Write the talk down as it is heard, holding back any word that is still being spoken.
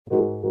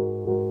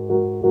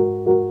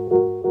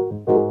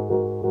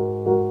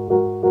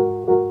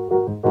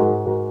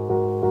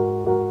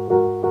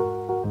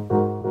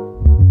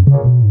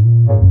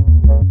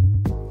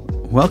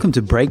welcome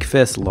to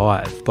Breakfast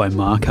Live by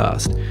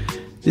Marcast.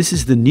 This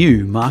is the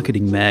new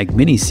Marketing Mag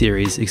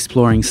mini-series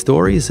exploring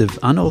stories of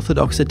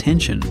unorthodox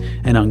attention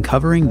and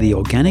uncovering the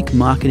organic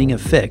marketing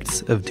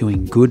effects of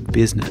doing good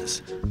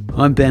business.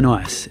 I'm Ben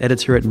Ice,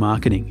 editor at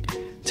Marketing.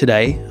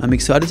 Today, I'm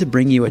excited to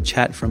bring you a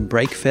chat from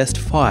Breakfest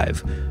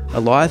 5, a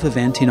live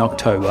event in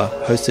October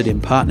hosted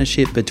in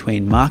partnership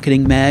between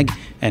Marketing Mag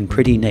and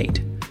Pretty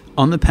Neat.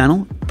 On the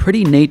panel,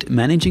 Pretty Neat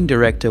Managing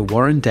Director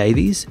Warren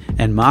Davies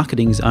and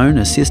Marketing's own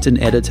Assistant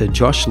Editor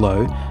Josh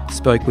Lowe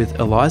spoke with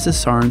Eliza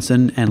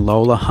Sorensen and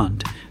Lola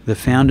Hunt, the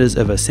founders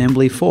of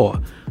Assembly 4,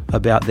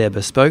 about their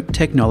bespoke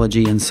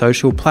technology and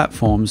social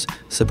platforms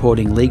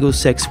supporting legal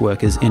sex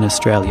workers in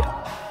Australia.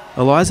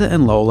 Eliza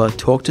and Lola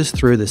talked us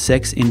through the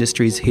sex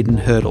industry's hidden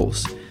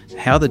hurdles,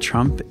 how the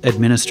Trump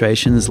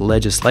administration's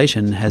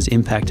legislation has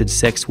impacted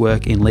sex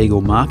work in legal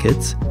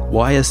markets,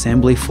 why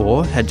Assembly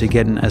 4 had to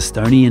get an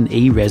Estonian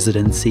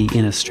e-residency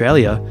in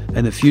Australia,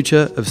 and the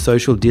future of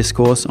social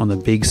discourse on the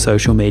big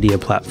social media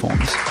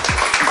platforms.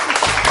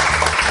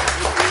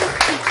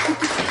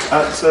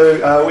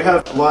 So we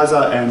have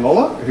Eliza and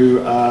Lola,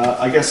 who are,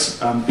 I guess,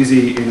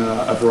 busy in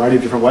a variety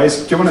of different ways.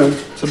 Do you want to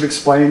sort of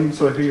explain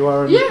sort of who you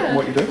are and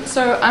what you do?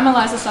 So I'm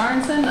Eliza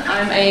Sorensen.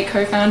 I'm a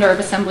co-founder of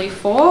Assembly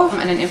 4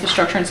 and an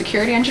infrastructure and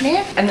security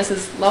engineer. And this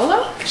is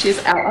Lola. She's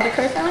our other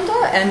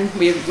co-founder. And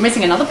we're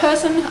missing another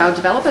person, our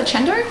developer,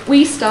 Chendo.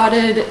 We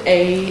started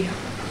a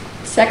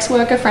sex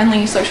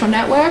worker-friendly social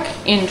network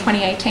in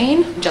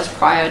 2018, just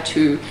prior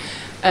to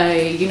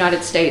a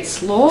United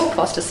States law,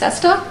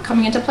 FOSTA-SESTA,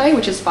 coming into play,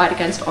 which is Fight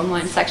Against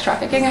Online Sex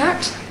Trafficking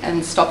Act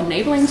and Stop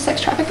Enabling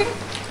Sex Trafficking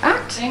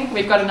Act.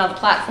 We've got another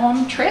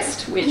platform,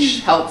 Trist,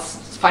 which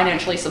helps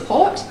financially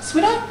support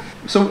Twitter.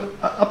 So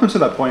up until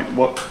that point,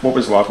 what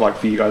was life like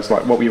for you guys?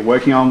 Like, what were you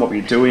working on? What were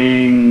you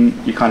doing?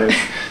 You kind of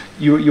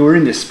you were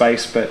in this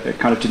space, but it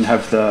kind of didn't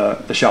have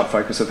the sharp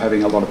focus of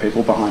having a lot of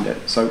people behind it.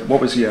 So what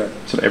was your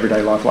sort of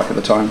everyday life like at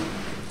the time?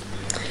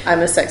 I'm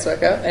a sex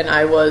worker, and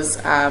I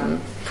was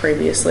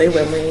previously,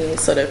 when we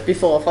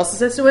before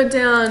FOSTA-SESTA went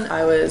down,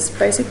 I was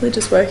basically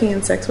just working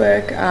in sex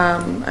work. I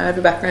have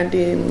a background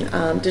in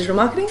digital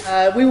marketing.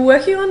 We were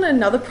working on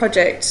another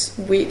project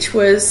which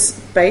was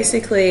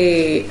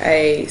basically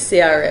a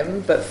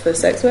CRM but for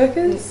sex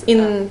workers.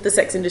 In the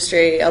sex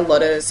industry, a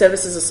lot of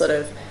services are sort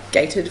of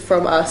gated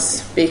from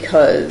us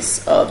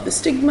because of the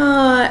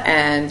stigma,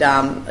 and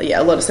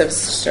a lot of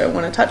services don't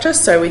want to touch us,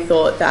 so we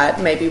thought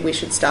that maybe we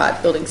should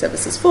start building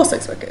services for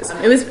sex workers.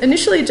 It was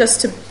initially just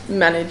to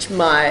manage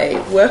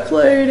my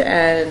workload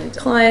and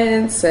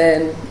clients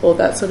and all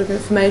that sort of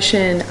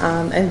information,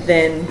 and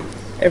then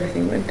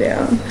everything went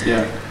down.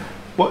 Yeah.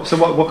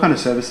 What kind of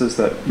services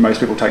that most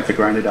people take for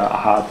granted are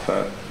hard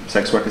for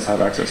sex workers to have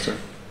access to?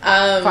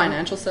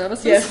 Financial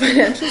services. Yeah,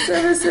 financial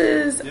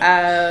services.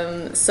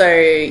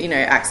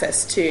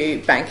 Access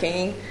to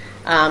banking.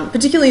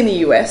 Particularly in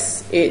the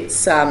US, it's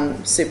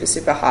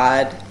super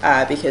hard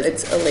because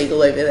it's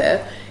illegal over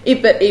there.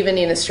 But even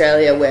in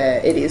Australia, where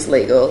it is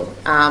legal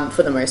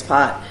for the most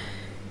part,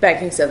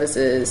 banking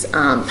services,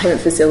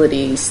 payment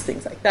facilities,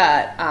 things like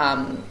that,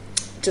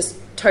 just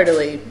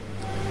totally,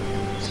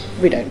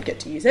 we don't get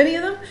to use any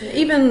of them.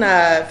 Even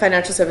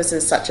financial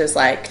services such as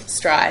like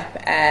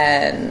Stripe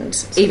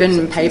and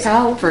even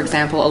PayPal, for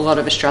example. A lot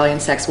of Australian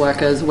sex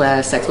workers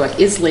where sex work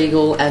is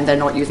legal and they're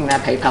not using their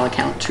PayPal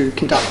account to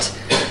conduct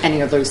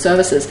any of those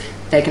services,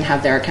 they can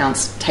have their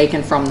accounts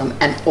taken from them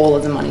and all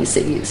of the money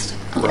seized.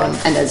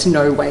 And there's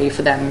no way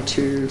for them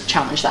to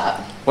challenge that.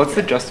 What's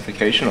the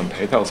justification on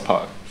PayPal's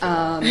part?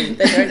 They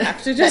don't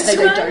have to justify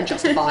they don't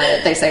justify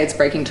it. They say it's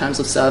breaking terms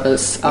of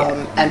service,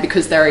 and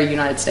because they're a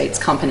United States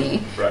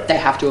company, they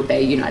have to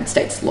obey United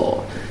States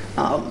law.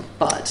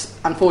 But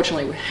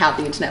unfortunately, how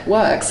the internet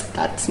works,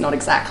 that's not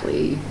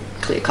exactly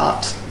clear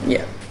cut.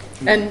 Yeah,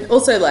 and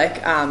also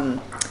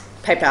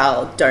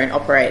PayPal don't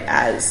operate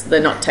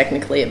they're not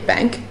technically a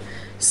bank.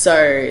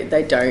 So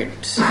they don't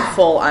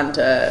fall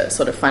under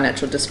sort of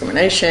financial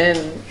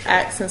discrimination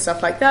acts and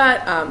stuff like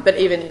that. But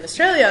even in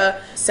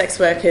Australia, sex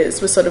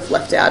workers were sort of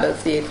left out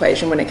of the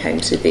equation when it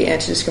came to the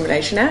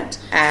Anti-Discrimination Act.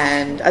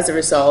 And as a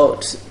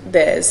result,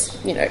 there's,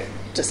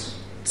 just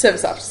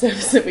service after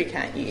service that we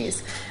can't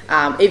use.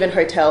 Even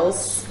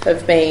hotels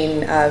have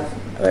been, they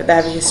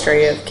have a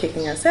history of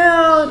kicking us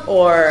out,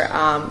 or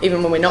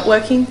even when we're not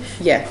working.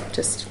 Yeah,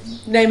 just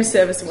name a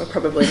service and we're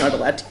probably not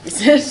allowed to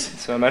use it.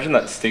 So imagine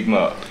that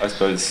stigma, I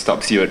suppose,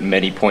 stops you at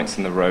many points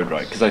in the road,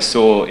 right? Because I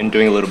saw, in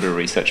doing a little bit of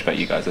research about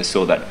you guys, I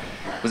saw that,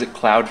 was it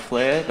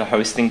Cloudflare, the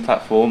hosting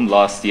platform,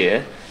 last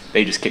year?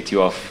 They just kicked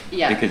you off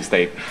because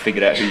they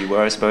figured out who you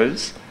were, I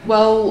suppose?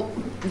 Well,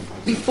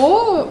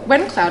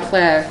 when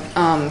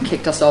Cloudflare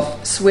kicked us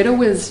off, Twitter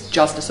was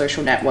just a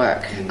social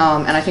network.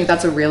 And I think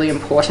that's a really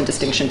important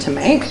distinction to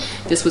make.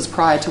 This was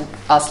prior to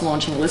us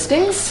launching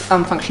listings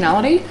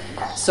functionality.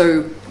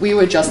 So we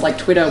were just like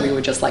Twitter, we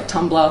were just like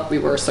Tumblr, we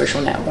were a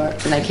social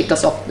network, and they kicked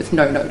us off with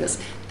no notice.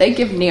 They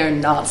give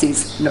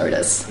neo-Nazis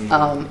notice.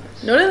 Not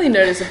only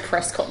notice, a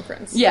press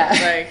conference. Yeah.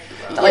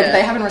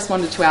 They haven't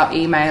responded to our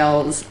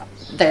emails.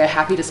 they're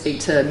happy to speak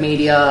to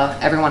media,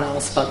 everyone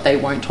else, but they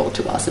won't talk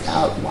to us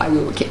about why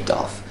we were kicked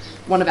off.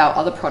 One of our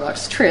other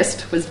products,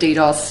 Trist, was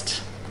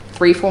DDoSed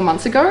 3-4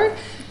 months ago,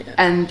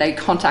 and they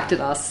contacted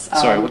us.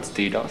 Sorry, what's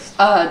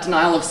DDoS?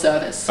 Denial of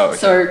service. Oh, okay.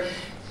 So,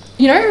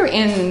 you know,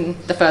 in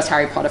the first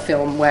Harry Potter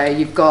film where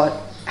you've got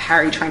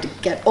Harry trying to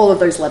get all of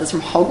those letters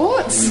from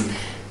Hogwarts,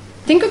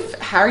 think of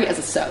Harry as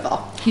a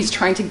server. He's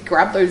trying to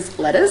grab those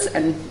letters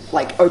and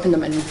like open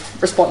them and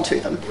respond to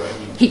them.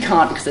 He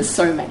can't because there's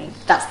so many.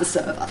 That's the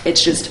server.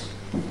 It's just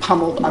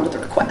pummeled under the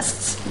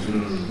requests.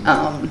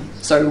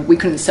 So we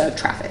couldn't serve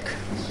traffic.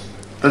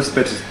 That's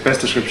the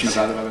best description of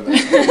that I've ever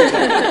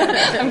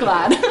made. I'm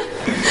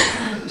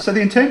glad. So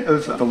the intent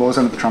of the laws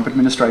under the Trump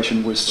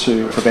administration was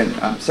to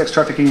prevent sex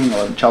trafficking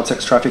or child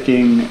sex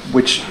trafficking,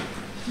 which,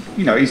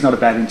 you know, is not a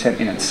bad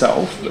intent in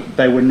itself.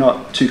 They were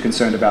not too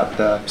concerned about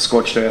the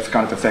scorched earth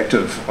kind of effect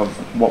of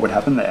what would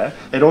happen there.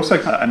 It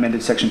also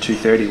amended Section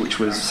 230, which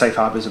was Safe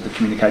Harbours of the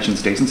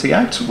Communications Decency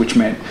Act, which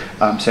meant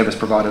service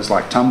providers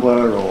like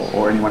Tumblr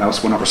or anyone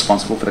else were not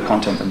responsible for the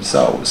content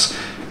themselves.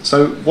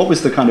 So what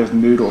was the kind of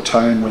mood or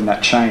tone when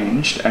that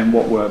changed, and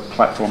what were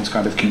platforms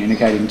kind of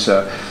communicating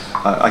to,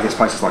 I guess,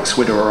 places like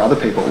Twitter or other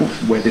people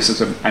where this is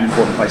an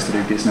important place to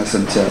do business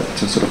and to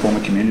sort of form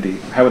a community?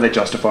 How were they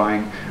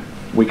justifying,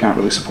 we can't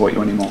really support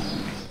you anymore?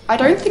 I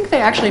don't think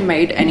they actually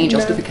made any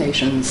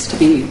justifications, to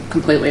be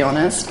completely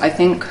honest. I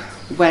think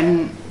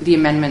when the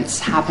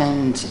amendments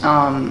happened,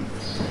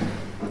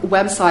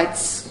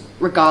 websites,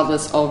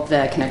 regardless of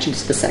their connection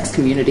to the sex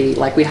community,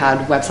 like we had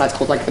websites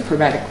called like the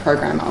Programmatic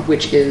Programmer,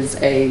 which is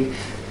a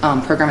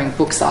programming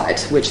book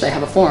site, which they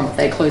have a forum.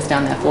 They closed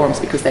down their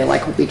forums because they're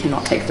like, we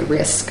cannot take the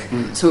risk.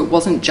 So it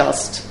wasn't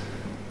just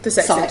The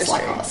sex sites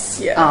industry. like us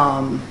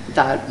Yeah.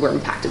 that were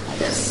impacted by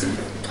this.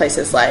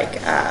 Places like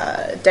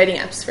dating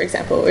apps, for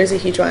example, is a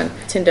huge one.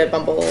 Tinder,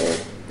 Bumble,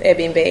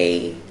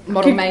 Airbnb.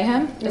 Model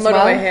Mayhem as Model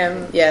well.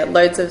 Mayhem, yeah.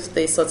 Loads of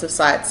these sorts of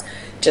sites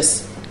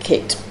just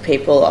kicked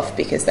people off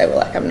because they were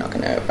like, I'm not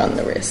going to run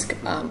the risk.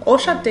 Or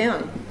shut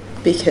down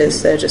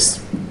because they're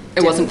just...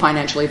 It wasn't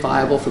financially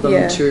viable for them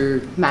Yeah.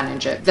 to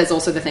manage it. There's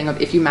also the thing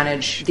of if you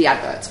manage the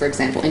adverts, for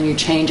example, and you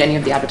change any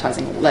of the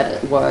advertising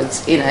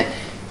words in it,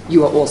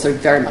 you are also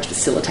very much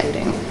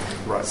facilitating.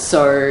 Right.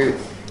 So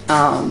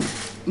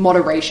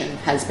moderation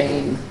has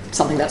been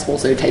something that's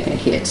also taken a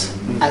hit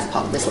as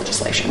part of this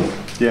legislation.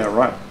 Yeah,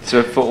 right.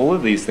 So for all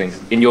of these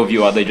things, in your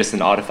view, are they just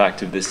an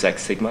artifact of this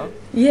sex stigma?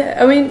 Yeah,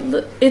 I mean,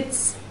 look,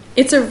 it's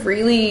a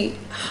really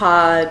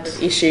hard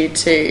issue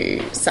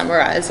to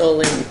summarise all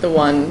in the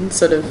one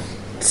sort of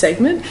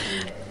segment.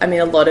 I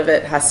mean, a lot of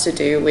it has to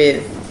do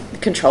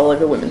with control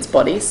over women's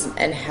bodies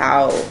and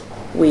how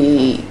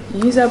we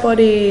use our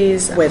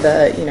bodies,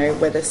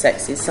 whether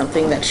sex is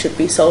something that should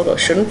be sold or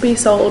shouldn't be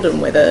sold,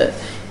 and whether,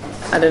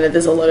 I don't know,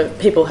 there's a lot of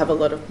people have a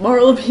lot of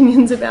moral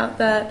opinions about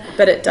that,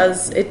 but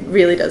it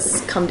really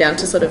does come down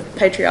to sort of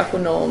patriarchal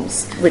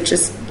norms, which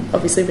is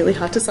obviously really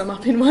hard to sum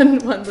up in one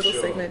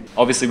little segment.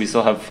 Obviously, we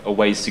still have a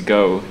ways to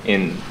go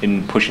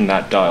in pushing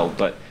that dial,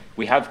 but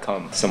we have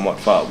come somewhat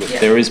far.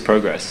 There is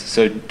progress.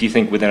 So do you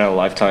think within our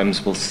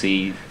lifetimes we'll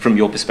see, from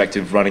your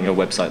perspective, running a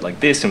website like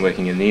this and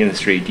working in the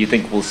industry, do you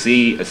think we'll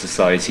see a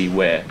society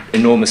where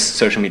enormous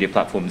social media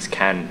platforms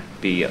can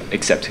be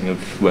accepting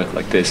of work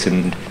like this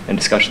and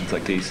discussions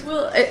like these?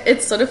 Well,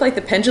 it's sort of like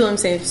the pendulum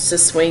seems to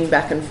swing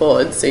back and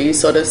forward. So you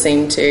sort of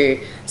seem to,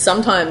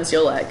 sometimes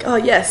you're like, oh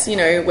yes,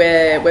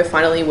 we're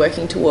finally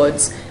working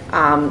towards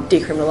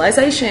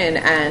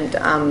decriminalisation and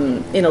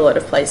in a lot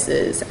of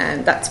places,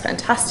 and that's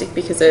fantastic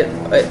because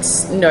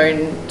it's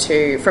known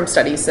from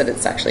studies that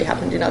it's actually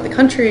happened in other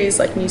countries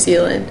like New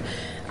Zealand.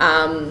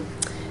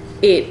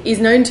 It is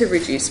known to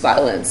reduce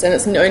violence, and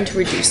it's known to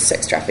reduce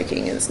sex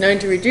trafficking, and it's known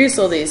to reduce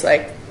all these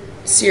like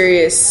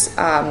serious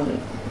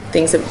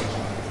things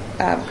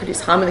that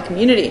produce harm in the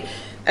community.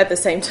 At the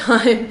same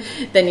time,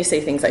 then you see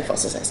things like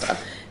foster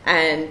stuff.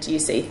 And you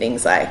see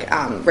things like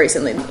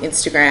recently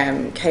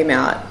Instagram came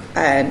out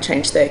and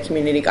changed their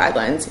community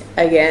guidelines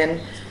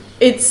again.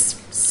 It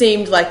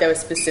seemed like they were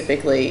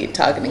specifically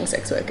targeting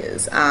sex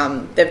workers.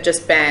 They've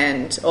just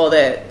banned, or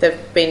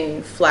they've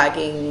been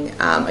flagging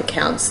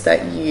accounts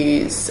that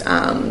use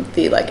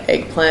the like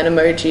eggplant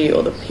emoji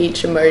or the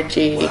peach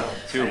emoji.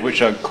 Two of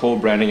which are core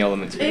branding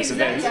elements for this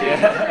event.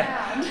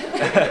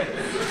 Yeah.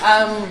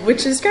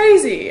 Which is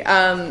crazy,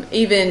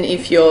 even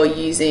if you're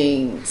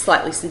using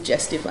slightly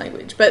suggestive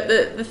language. But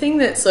the thing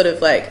that's sort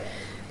of like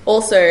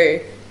also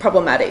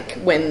problematic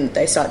when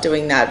they start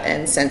doing that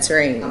and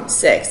censoring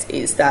sex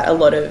is that a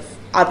lot of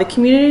other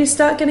communities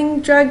start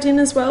getting dragged in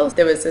as well.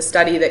 There was a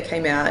study that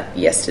came out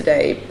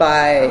yesterday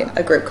by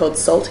a group called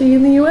Salty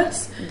in the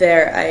US.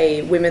 They're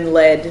a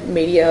women-led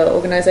media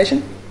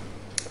organisation,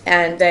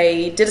 and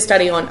they did a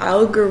study on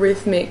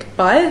algorithmic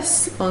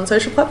bias on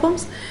social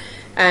platforms,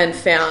 and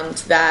found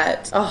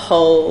that a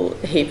whole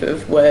heap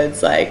of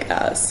words like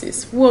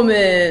cis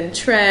woman,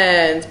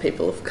 trans,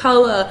 people of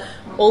colour,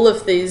 all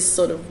of these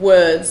sort of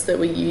words that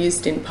were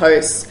used in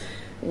posts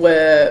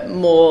were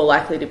more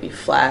likely to be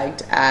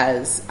flagged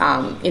as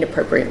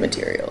inappropriate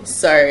material.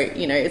 So,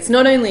 it's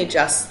not only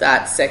just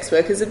that sex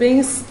workers are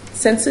being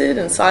censored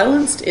and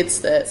silenced, it's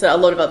that a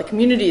lot of other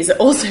communities are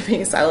also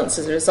being silenced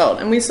as a result.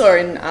 And we saw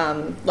in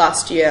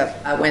last year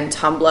when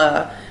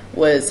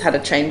Tumblr had a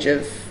change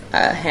of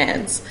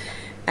hands,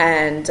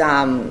 and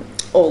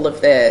all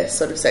of their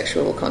sort of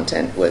sexual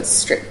content was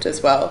stripped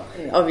as well.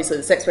 And obviously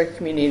the sex worker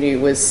community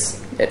was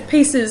at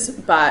pieces,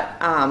 but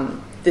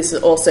this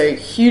has also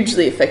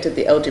hugely affected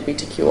the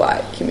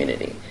LGBTQI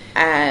community,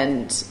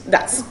 and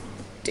that's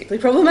deeply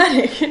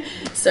problematic.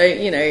 So,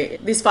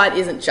 this fight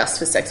isn't just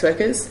for sex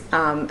workers.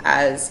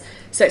 As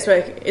sex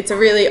work, it's a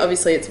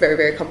very,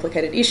 very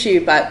complicated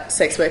issue, but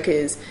sex work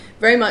is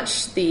very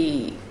much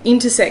the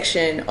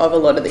intersection of a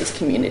lot of these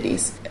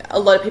communities. A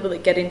lot of people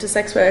that get into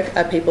sex work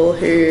are people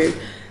who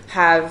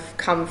have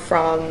come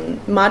from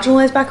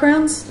marginalised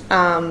backgrounds.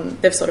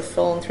 They've sort of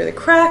fallen through the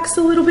cracks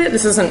a little bit.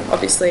 This isn't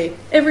obviously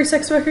every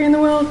sex worker in the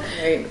world.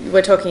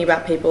 We're talking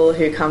about people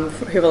who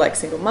are like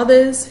single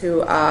mothers,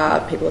 who are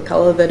people of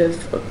colour that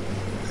have,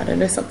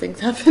 something's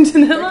happened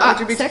in their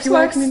lives. Sex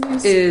work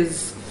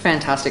is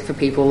fantastic for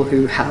people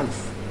who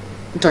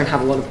don't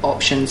have a lot of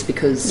options,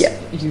 because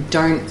you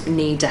don't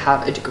need to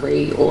have a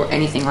degree or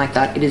anything like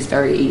that. It is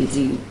very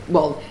easy.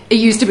 Well, it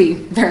used to be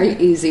very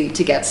easy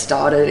to get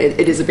started.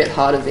 It is a bit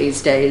harder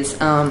these days.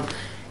 And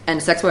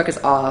sex workers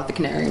are the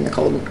canary in the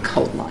coal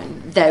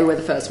mine. They were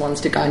the first ones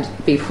to go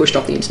and be pushed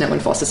off the internet when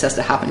Foster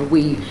Sister happened.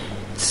 We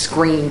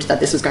screamed that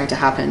this was going to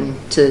happen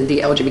to the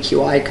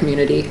LGBTQI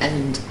community,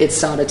 and it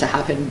started to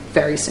happen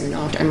very soon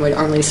after, and we're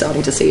only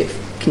starting to see it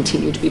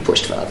continue to be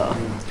pushed further.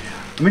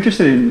 I'm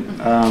interested in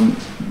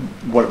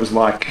what it was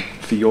like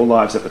for your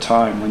lives at the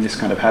time when this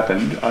kind of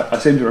happened. I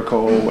seem to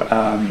recall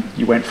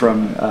you went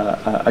from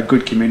a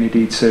good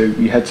community to,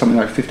 you had something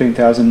like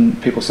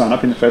 15,000 people sign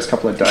up in the first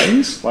couple of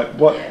days. Like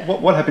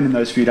what happened in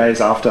those few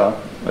days after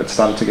it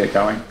started to get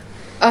going?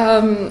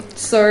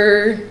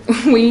 So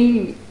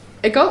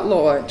it got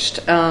launched,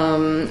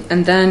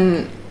 and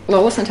then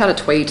Lola sent out a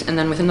tweet, and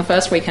then within the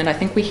first weekend I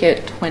think we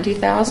hit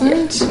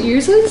 20,000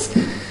 users.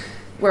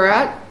 We're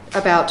at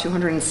about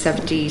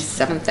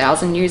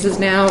 277,000 users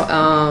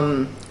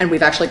now, and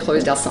we've actually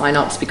closed our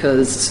sign-ups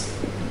because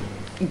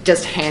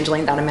just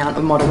handling that amount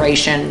of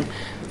moderation,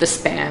 the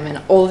spam,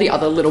 and all the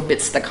other little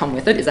bits that come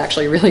with it is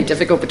actually really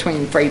difficult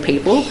between 3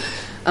 people.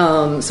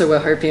 So we're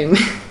hoping,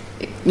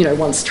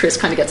 once Tris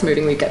kind of gets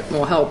moving, we get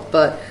more help.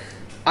 But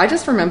I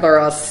just remember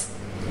us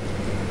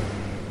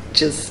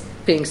just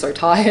being so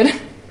tired.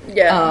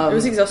 Yeah, it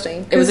was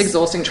exhausting. It was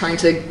exhausting trying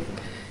to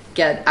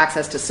get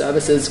access to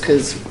services,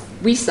 because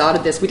we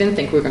started this, we didn't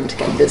think we were going to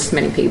get this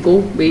many people.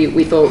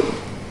 We thought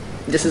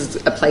this is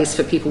a place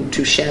for people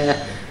to share.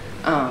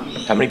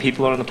 How many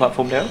people are on the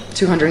platform now?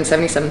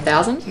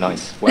 277,000.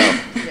 Nice. Wow.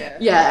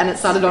 Yeah, and it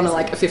started on a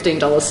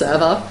 $15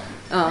 server.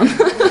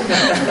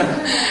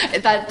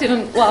 That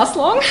didn't last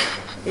long.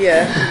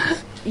 Yeah.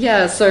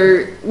 Yeah,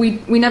 so we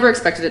never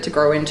expected it to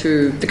grow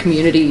into the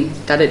community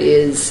that it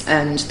is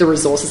and the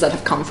resources that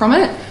have come from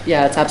it.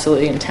 Yeah, it's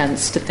absolutely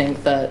intense to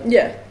think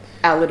that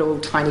our little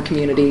tiny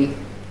community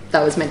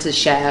that was meant to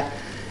share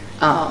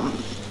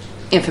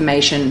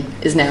information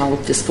is now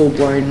this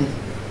full-blown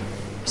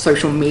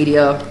social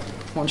media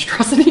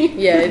monstrosity.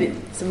 Yeah,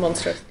 it's a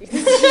monstrosity.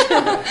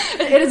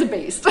 It is a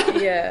beast.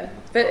 Yeah,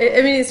 but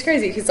it's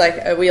crazy because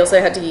we also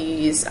had to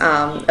use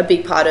a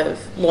big part of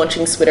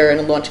launching Twitter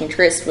and launching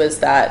Trist was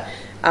that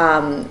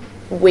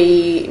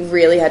we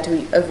really had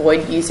to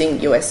avoid using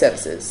US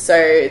services.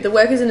 So the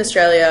workers in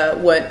Australia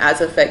weren't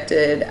as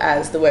affected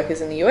as the workers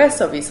in the US,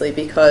 obviously,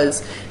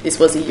 because this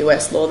was a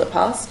US law that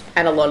passed,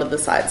 and a lot of the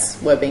sites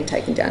were being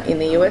taken down in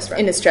the US.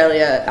 In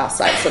Australia, our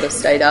sites sort of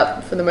stayed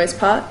up for the most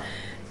part.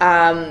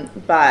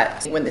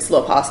 But when this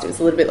law passed, it was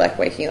a little bit like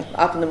waking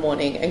up in the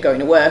morning and going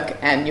to work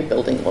and your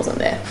building wasn't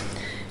there.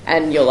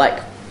 And you're like,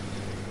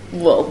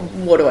 well,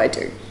 what do I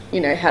do?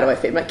 How do I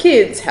feed my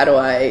kids? What do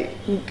I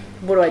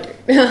do?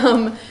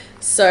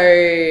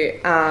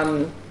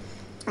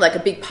 A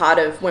big part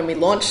of when we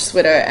launched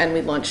Twitter and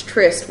we launched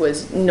Trist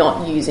was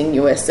not using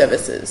US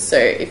services. So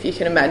if you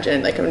can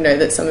imagine, I know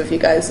that some of you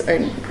guys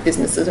own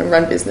businesses and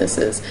run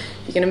businesses,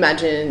 you can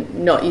imagine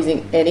not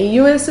using any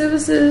US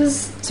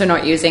services. So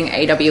not using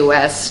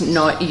AWS,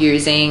 not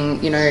using,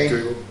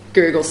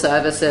 Google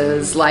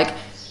services,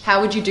 how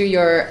would you do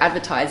your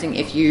advertising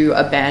if you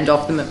are banned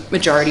off the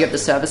majority of the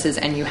services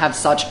and you have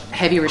such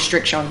heavy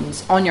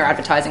restrictions on your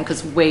advertising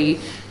because we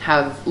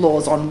have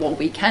laws on what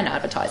we can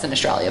advertise in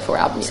Australia for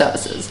our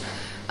services?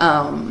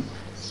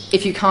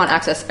 If you can't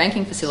access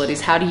banking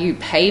facilities, how do you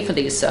pay for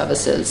these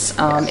services?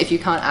 If you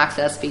can't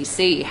access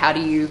VC, how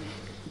do you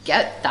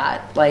get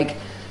that?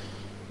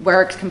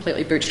 We're a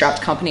completely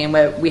bootstrapped company and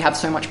we have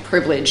so much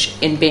privilege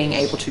in being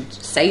able to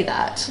say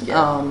that.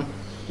 Yeah.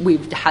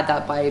 We've had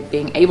that by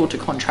being able to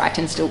contract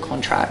and still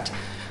contract,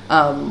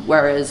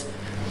 whereas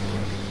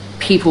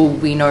people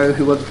we know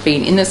who have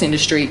been in this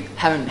industry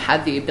haven't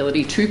had the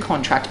ability to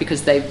contract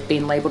because they've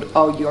been labelled,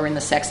 oh, you're in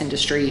the sex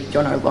industry,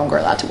 you're no longer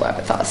allowed to work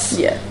with us.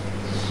 Yeah.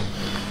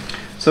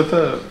 So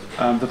for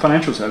The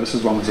financial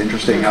services one was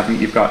interesting. I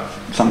think you've got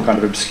some kind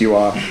of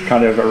obscure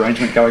kind of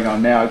arrangement going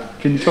on now.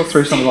 Can you talk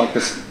through some of like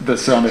the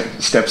sort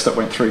of steps that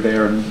went through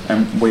there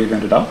and where you've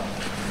ended up?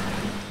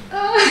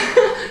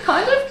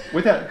 Kind of.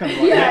 Without kind of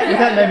like,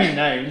 without naming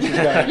names.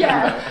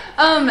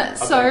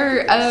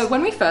 So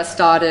when we first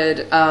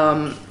started,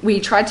 we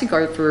tried to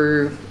go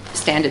through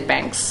standard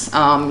banks.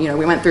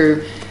 We went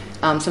through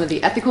some of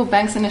the ethical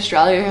banks in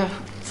Australia,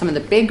 some of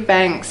the big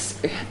banks,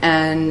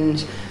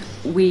 and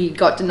we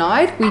got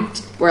denied. We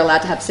were allowed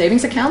to have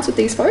savings accounts with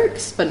these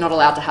folks, but not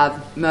allowed to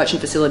have merchant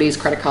facilities,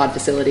 credit card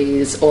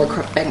facilities, or a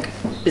bank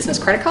business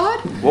credit card.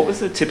 What was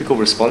the typical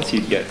response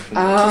you'd get?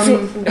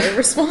 No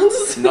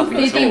response. Nothing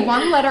at The all.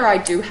 one letter I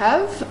do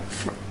have,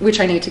 which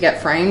I need to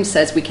get framed,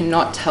 says we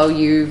cannot tell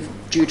you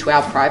due to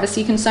our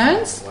privacy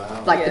concerns,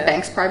 the Yeah.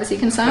 bank's privacy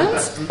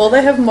concerns. Well,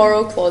 they have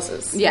moral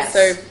clauses. Yes.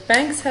 So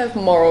banks have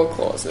moral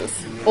clauses.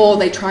 Or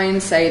they try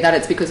and say that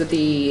it's because of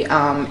the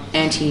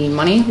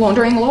anti-money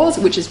laundering laws,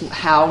 which is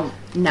how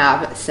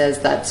NAB says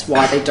that's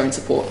why they don't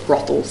support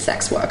brothel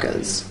sex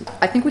workers.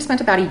 I think we spent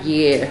about a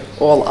year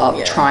all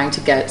up trying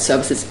to get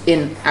services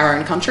in our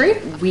own country.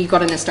 We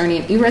got an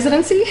Estonian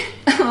e-residency.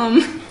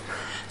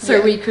 So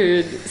we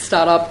could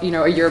start up,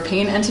 a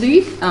European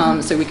entity,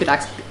 so we could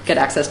get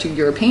access to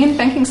European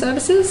banking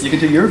services. You can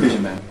do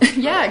Eurovision, man.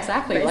 Yeah,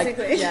 exactly.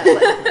 Basically.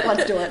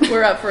 Let's do it.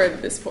 We're up for it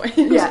at this point.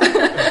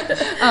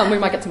 Yeah. We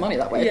might get some money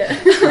that way. Yeah.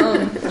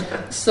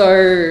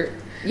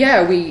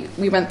 We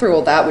went through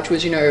all that, which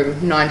was,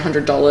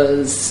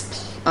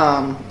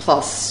 $900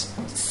 plus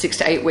 6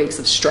 to 8 weeks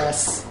of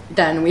stress.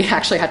 Then we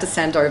actually had to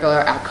send over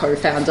our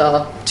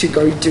co-founder to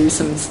go do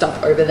some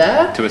stuff over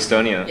there. To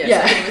Estonia.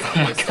 Yeah. So he was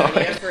in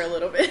Estonia for a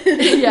little bit.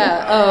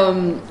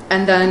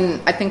 And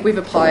then I think we've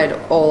applied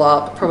all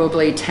up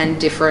probably 10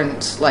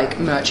 different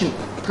merchant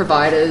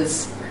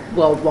providers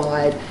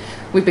worldwide.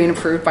 We've been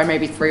approved by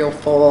maybe 3 or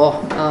 4.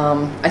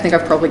 I think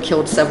I've probably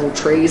killed several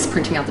trees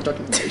printing out the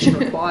documentation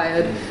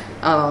required.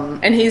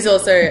 And he's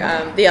also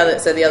the other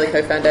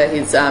co-founder.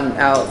 He's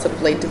our sort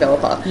of lead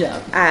developer. Yeah.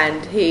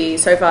 And he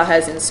so far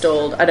has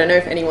installed. I don't know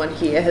if anyone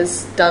here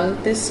has done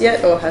this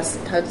yet or has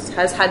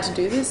had to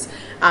do this,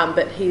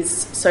 but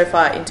he's so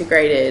far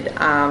integrated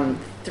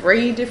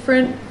 3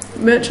 different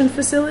merchant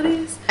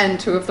facilities. And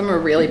 2 of them are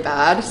really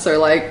bad.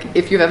 So,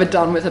 if you've ever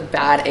done with a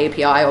bad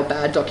API or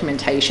bad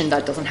documentation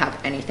that doesn't have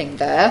anything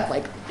there,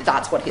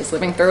 that's what he's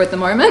living through at the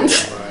moment.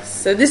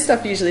 So this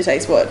stuff usually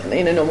takes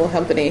in a normal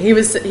company. He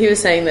was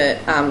saying that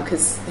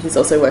because he's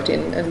also worked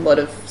in a lot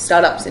of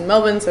startups in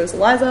Melbourne, so is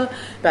Eliza.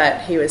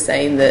 But he was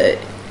saying that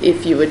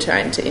if you were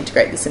trying to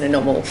integrate this in a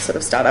normal sort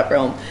of startup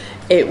realm,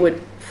 it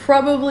would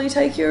probably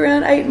take you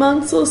around 8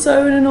 months or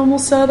so in a normal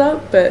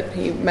startup. But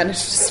he managed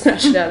to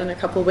smash it out in a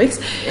couple of weeks.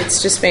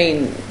 It's just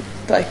been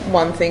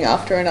one thing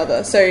after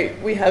another. So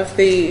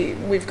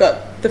we've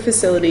got the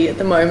facility at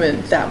the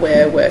moment that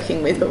we're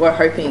working with, but we're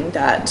hoping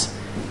that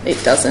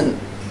it doesn't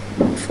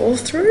fall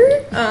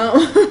through.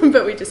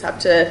 But we just have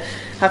to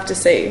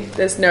see.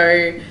 There's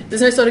no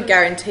sort of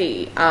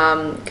guarantee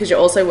because you're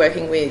also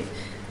working with.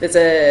 It's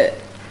a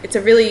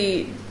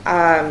really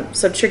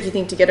sort of tricky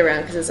thing to get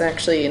around because there's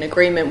actually an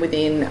agreement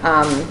within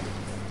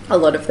a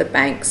lot of the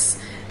banks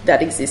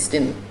that exist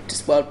in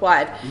just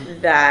worldwide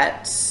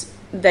that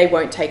they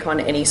won't take on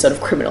any sort of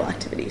criminal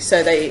activity.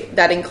 So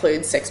that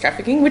includes sex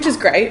trafficking, which is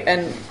great,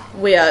 and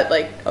we are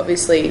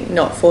obviously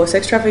not for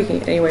sex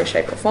trafficking in any way,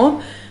 shape or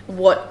form.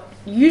 What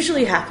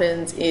usually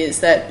happens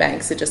is that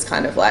banks are just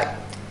kind of I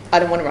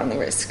don't want to run the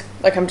risk.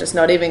 I'm just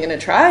not even going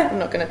to try. I'm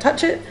not going to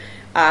touch it.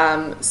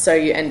 So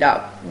you end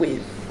up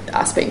with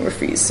us being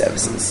refused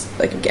services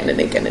again and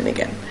again and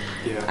again,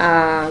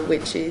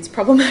 which is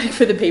problematic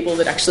for the people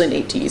that actually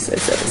need to use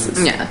those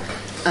services. Yeah.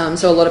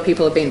 So a lot of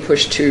people have been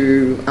pushed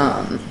to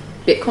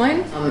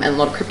Bitcoin and a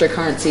lot of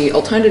cryptocurrency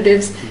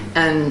alternatives.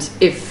 And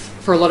if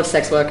for a lot of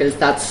sex workers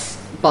that's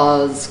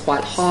buzz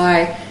quite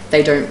high,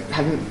 they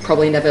haven't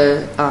probably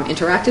never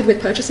interacted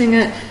with purchasing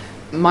it,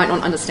 might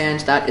not understand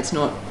that it's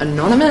not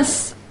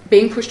anonymous.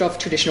 Being pushed off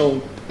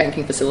traditional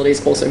banking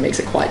facilities also makes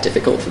it quite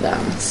difficult for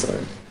them. So.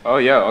 Oh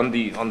yeah, on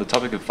the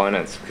topic of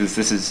finance, because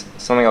this is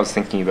something I was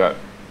thinking about.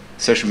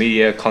 Social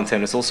media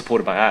content is all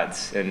supported by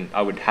ads, and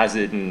I would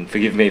hazard, and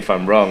forgive me if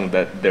I'm wrong,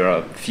 that there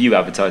are few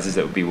advertisers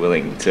that would be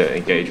willing to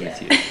engage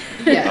with you.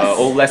 Yes.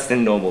 Or less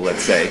than normal,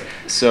 let's say.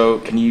 So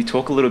can you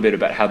talk a little bit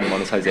about how the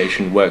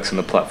monetization works on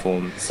the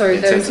platform? So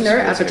there's no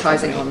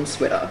advertising on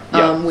Twitter.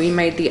 Yeah. We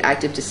made the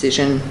active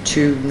decision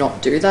to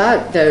not do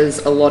that. There's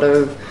a lot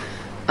of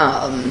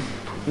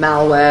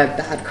malware,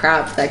 bad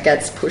crap that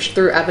gets pushed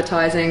through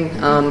advertising.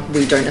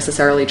 We don't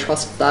necessarily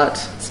trust that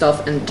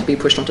stuff and to be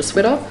pushed onto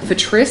Twitter. For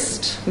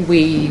Trist,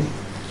 we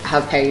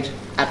have paid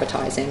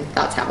advertising.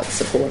 That's how it's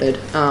supported.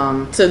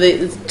 So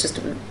just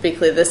to be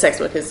clear, the sex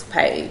workers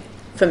pay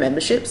for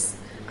memberships,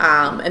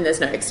 and there's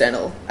no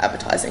external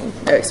advertising,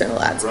 no external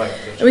ads. Right.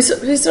 And we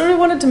sort of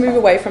wanted to move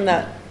away from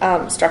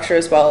that structure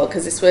as well,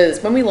 because this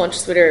was, when we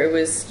launched Twitter, it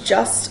was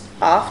just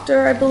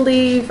after, I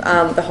believe,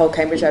 the whole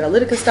Cambridge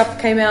Analytica stuff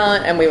came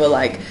out, and we were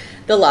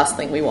the last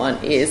thing we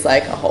want is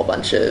like a whole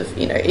bunch of,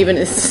 you know, even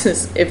if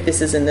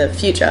this is in the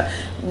future,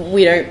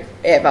 we don't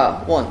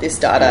ever want this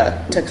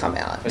data to come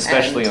out.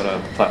 Especially on a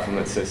platform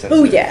that's so sensitive.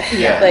 Oh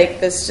yeah. Like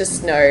there's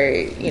just no,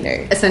 you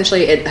know.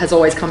 Essentially, it has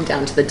always come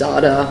down to the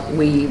data.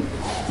 We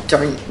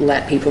don't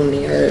let people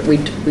near it. We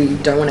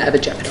don't want to ever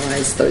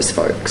jeopardize those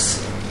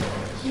folks.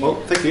 Well,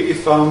 thank you.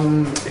 If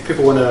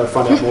people want to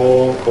find out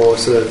more or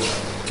sort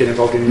of get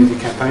involved in any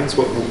campaigns,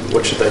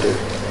 what should they do?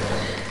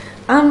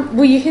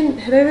 Well, you can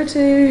head over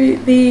to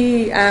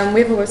the, we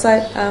have a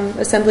website,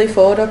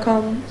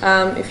 assembly4.com,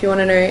 if you want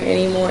to know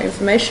any more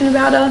information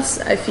about us.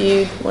 If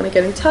you want to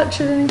get in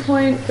touch at any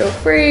point, feel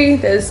free.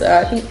 There's,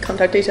 I think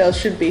contact details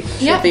should be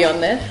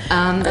on there.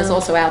 There's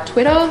also our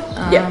Twitter.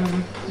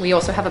 We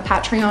also have a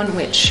Patreon,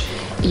 which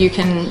you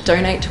can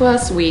donate to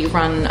us. We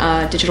run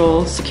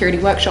digital security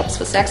workshops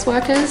for sex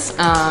workers.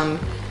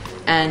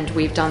 And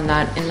we've done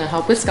that in the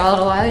hub with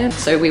Scarlet Alliance,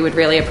 so we would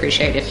really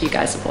appreciate if you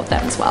guys support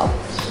that as well.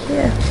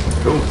 Yeah.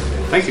 Cool.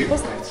 Thank you.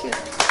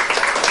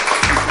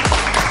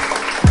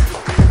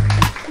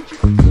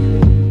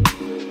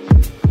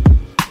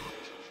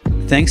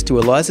 Thanks to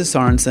Eliza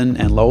Sorensen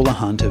and Lola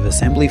Hunt of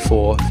Assembly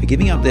 4 for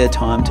giving up their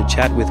time to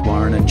chat with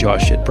Warren and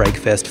Josh at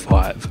Breakfest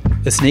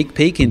 5. A sneak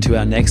peek into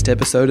our next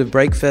episode of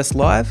Breakfest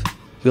Live?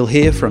 We'll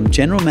hear from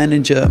General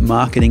Manager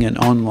Marketing and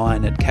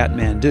Online at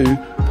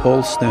Kathmandu,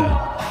 Paul Stern,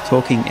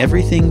 talking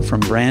everything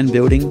from brand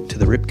building to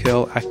the Rip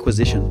Curl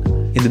acquisition.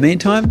 In the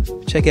meantime,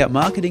 check out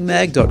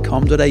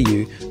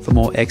marketingmag.com.au for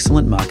more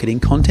excellent marketing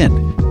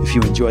content. If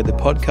you enjoyed the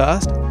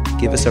podcast,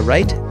 give us a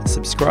rate,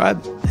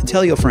 subscribe, and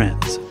tell your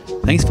friends.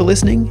 Thanks for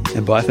listening,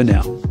 and bye for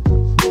now.